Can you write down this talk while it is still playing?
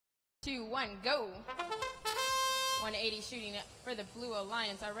2, 1, go. 180 shooting for the Blue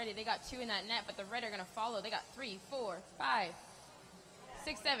Alliance already. They got 2 in that net, but the Red are going to follow. They got 3, 4, 5,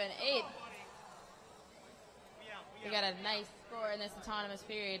 6, 7, 8. We got a nice score in this autonomous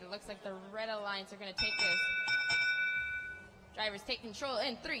period. It looks like the Red Alliance are going to take this. Drivers take control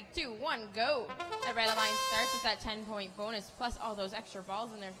in 3, 2, 1, go. The Red Alliance starts with that 10-point bonus, plus all those extra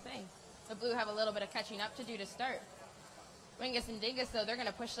balls in their thing. The Blue have a little bit of catching up to do to start. Wingus and Dingus, though, they're going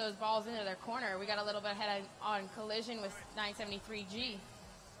to push those balls into their corner. We got a little bit ahead on collision with 973G.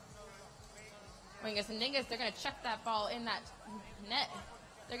 Wingus and Dingus, they're going to chuck that ball in that net.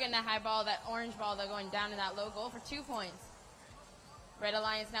 They're getting that high ball, that orange ball, they're going down in that low goal for 2 points. Red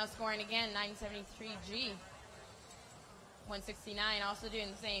Alliance now scoring again, 973G. 169 also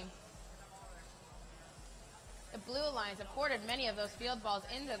doing the same. The Blue Alliance have ported many of those field balls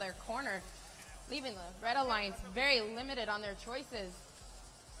into their corner, leaving the Red Alliance very limited on their choices.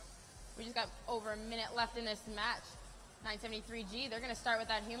 We just got over a minute left in this match. 973G, they're going to start with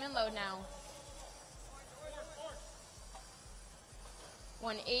that human load now.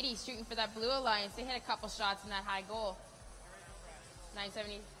 180 shooting for that Blue Alliance. They hit a couple shots in that high goal.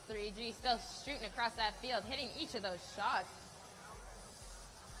 973G still shooting across that field, hitting each of those shots.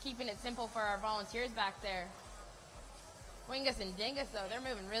 Keeping it simple for our volunteers back there. Wingus and Dingus, though, they're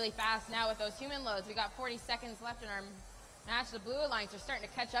moving really fast now with those human loads. We got 40 seconds left in our match. The Blue Alliance are starting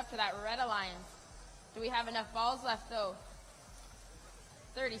to catch up to that Red Alliance. Do we have enough balls left, though?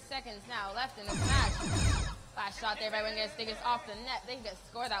 30 seconds now left in this match. Last shot there by Wingus. Dingus off the net. They can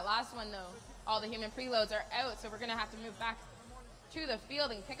score that last one, though. All the human preloads are out, so we're going to have to move back to the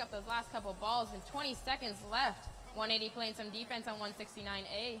field and pick up those last couple balls. And 20 seconds left. 180 playing some defense on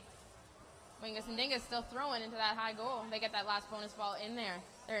 169A. Wingus and Dingus still throwing into that high goal. They get that last bonus ball in there.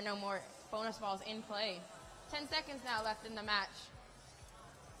 There are no more bonus balls in play. 10 seconds now left in the match.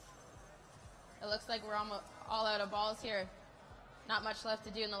 It looks like we're almost all out of balls here. Not much left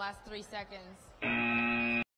to do in the last 3 seconds.